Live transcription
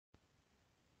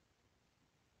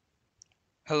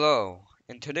Hello,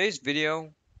 in today's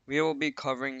video, we will be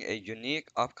covering a unique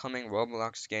upcoming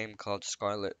Roblox game called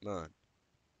Scarlet Moon.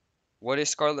 What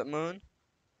is Scarlet Moon?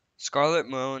 Scarlet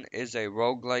Moon is a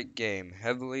roguelike game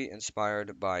heavily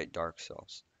inspired by Dark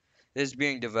Souls. It is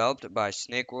being developed by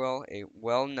Snakewell, a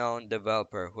well-known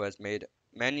developer who has made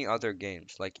many other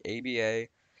games like ABA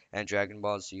and Dragon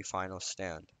Ball Z Final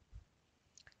Stand.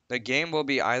 The game will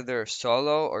be either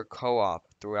solo or co-op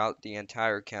throughout the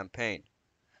entire campaign.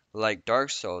 Like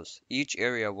Dark Souls, each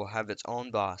area will have its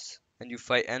own boss, and you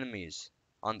fight enemies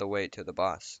on the way to the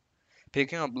boss,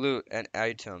 picking up loot and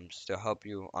items to help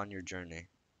you on your journey.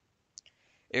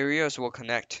 Areas will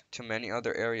connect to many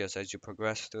other areas as you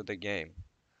progress through the game.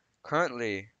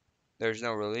 Currently, there's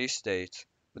no release date,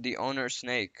 but the owner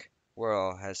Snake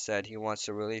World has said he wants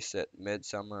to release it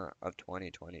midsummer of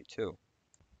 2022.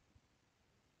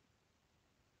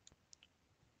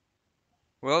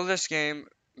 Will this game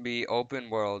be open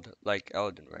world like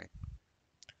Elden Ring?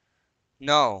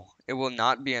 No, it will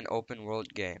not be an open world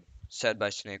game, said by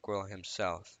Snakewell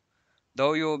himself,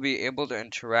 though you will be able to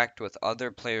interact with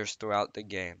other players throughout the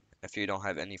game if you don't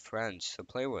have any friends to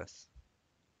play with.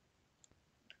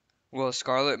 Will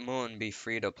Scarlet Moon be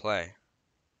free to play?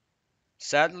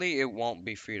 Sadly, it won't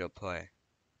be free to play.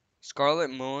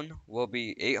 Scarlet Moon will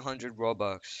be 800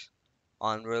 Robux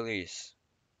on release,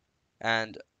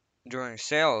 and during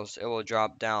sales it will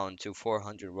drop down to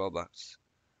 400 Robux.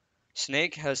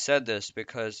 Snake has said this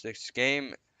because this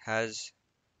game is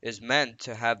meant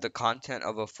to have the content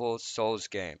of a full Souls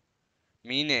game,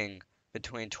 meaning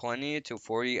between 20 to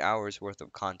 40 hours worth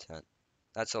of content.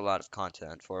 That's a lot of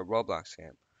content for a Roblox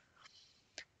game.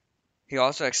 He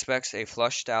also expects a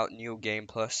flushed out new Game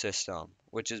Plus system,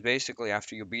 which is basically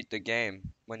after you beat the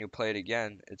game, when you play it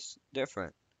again, it's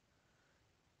different,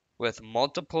 with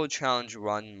multiple challenge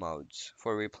run modes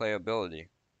for replayability.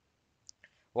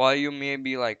 While you may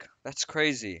be like, that's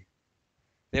crazy,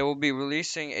 they will be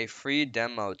releasing a free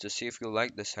demo to see if you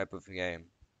like this type of game.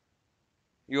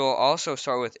 You will also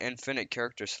start with infinite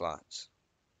character slots.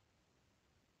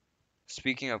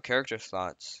 Speaking of character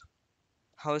slots,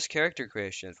 how is character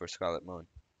creation for Scarlet Moon?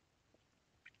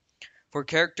 For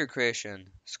character creation,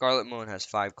 Scarlet Moon has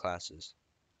 5 classes: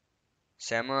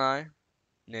 Samurai,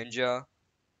 Ninja,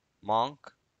 Monk,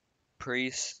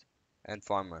 Priest, and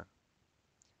Farmer.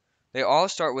 They all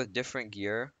start with different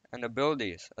gear and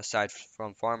abilities aside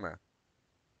from Farmer.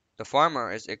 The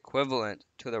Farmer is equivalent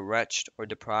to the Wretched or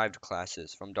Deprived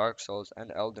classes from Dark Souls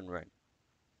and Elden Ring.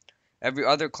 Every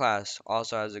other class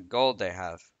also has a goal they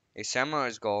have. A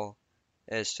Samurai's goal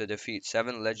is to defeat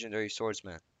 7 legendary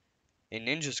swordsmen. A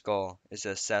ninja's goal is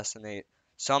to assassinate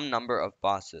some number of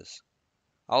bosses.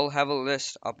 I'll have a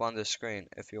list up on the screen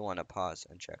if you want to pause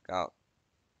and check out.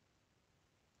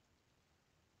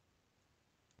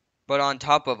 But on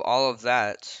top of all of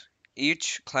that,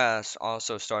 each class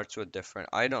also starts with different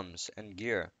items and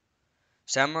gear.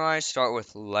 Samurais start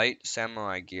with light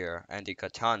samurai gear and a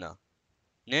katana.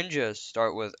 Ninjas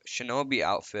start with shinobi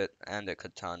outfit and a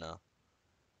katana.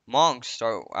 Monks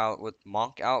start out with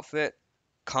monk outfit,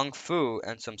 kung fu,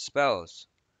 and some spells.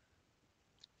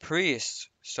 Priests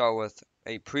start with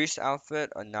a priest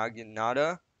outfit, a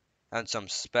naginata, and some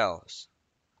spells.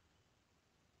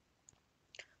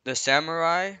 The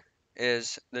samurai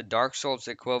is the Dark Souls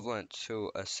equivalent to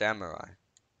a samurai.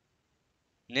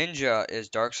 Ninja is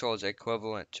Dark Souls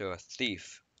equivalent to a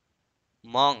thief.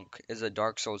 Monk is a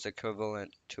Dark Souls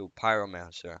equivalent to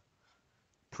pyromancer.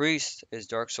 Priest is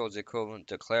Dark Souls equivalent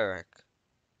to cleric.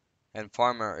 And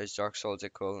farmer is Dark Souls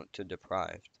equivalent to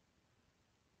deprived.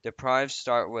 Deprived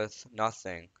start with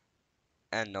nothing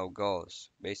and no goals,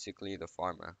 basically the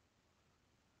farmer.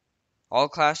 All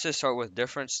classes start with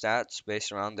different stats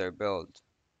based around their build.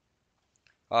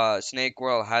 Snake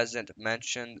World hasn't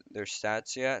mentioned their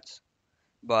stats yet,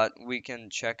 but we can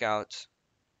check out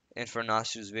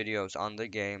Infernasu's videos on the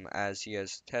game as he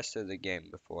has tested the game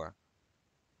before.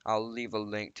 I'll leave a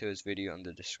link to his video in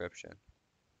the description.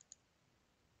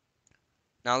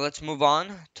 Now let's move on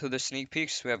to the sneak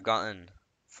peeks we have gotten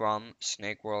from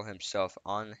Snake World himself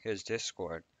on his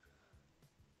Discord.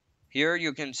 Here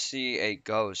you can see a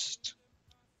ghost.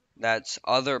 That's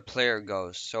other player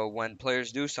ghosts. So when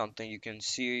players do something, you can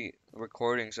see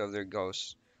recordings of their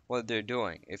ghosts, what they're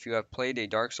doing. If you have played a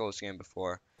Dark Souls game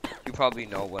before, you probably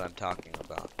know what I'm talking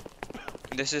about.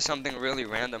 This is something really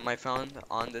random I found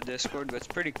on the Discord, but it's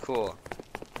pretty cool.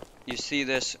 You see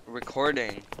this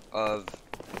recording of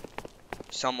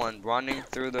someone running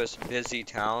through this busy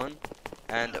town,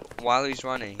 and while he's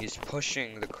running, he's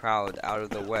pushing the crowd out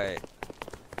of the way.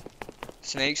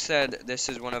 Snake said this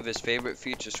is one of his favorite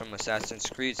features from Assassin's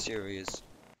Creed series,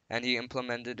 and he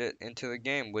implemented it into the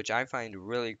game, which I find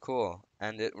really cool,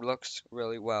 and it looks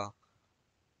really well.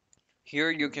 Here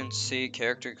you can see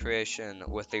character creation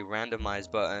with a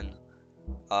randomize button.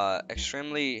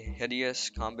 Extremely hideous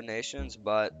combinations,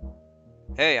 but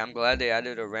hey, I'm glad they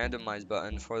added a randomize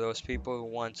button for those people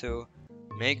who want to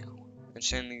make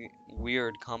insanely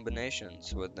weird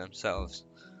combinations with themselves.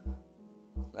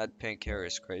 That pink hair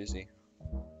is crazy.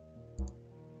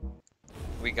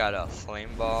 We got a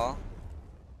flame ball,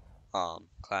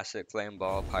 classic flame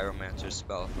ball, pyromancer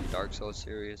spell from Dark Souls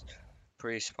series.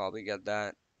 Priest probably get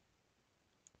that.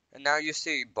 And now you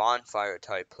see bonfire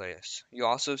type place. You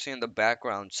also see in the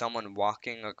background someone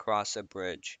walking across a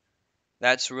bridge.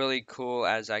 That's really cool,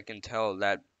 as I can tell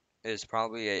that is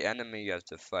probably a enemy you have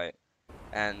to fight.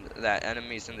 And that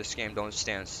enemies in this game don't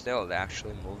stand still, they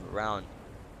actually move around,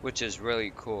 which is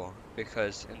really cool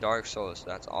because in Dark Souls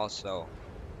that's also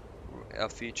a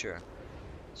feature.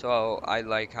 So I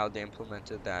like how they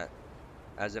implemented that,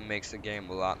 as it makes the game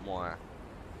a lot more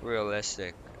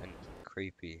realistic and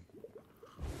creepy.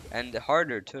 And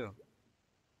harder too.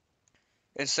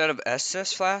 Instead of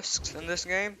Estus flasks in this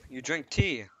game, you drink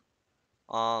tea.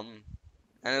 Um,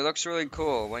 and it looks really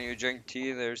cool. When you drink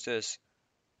tea, there's this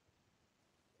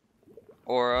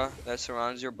aura that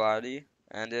surrounds your body,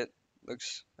 and it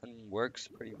looks and works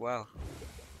pretty well.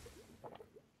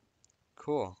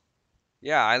 Cool.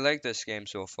 Yeah, I like this game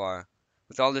so far.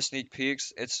 With all the sneak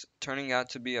peeks, it's turning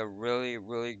out to be a really,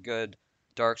 really good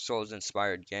Dark Souls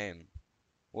inspired game,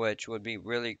 which would be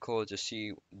really cool to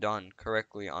see done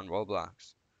correctly on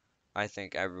Roblox. I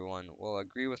think everyone will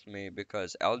agree with me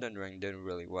because Elden Ring did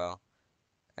really well,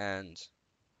 and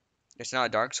it's not a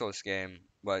Dark Souls game,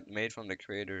 but made from the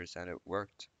creators, and it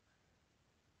worked.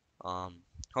 Um,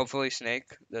 Hopefully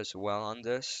Snake does well on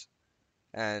this,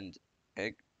 and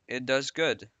it it does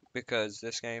good because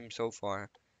this game so far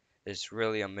is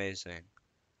really amazing.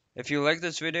 If you like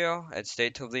this video and stay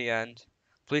till the end,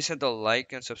 please hit the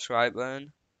like and subscribe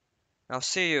button. I'll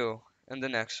see you in the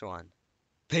next one.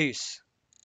 Peace.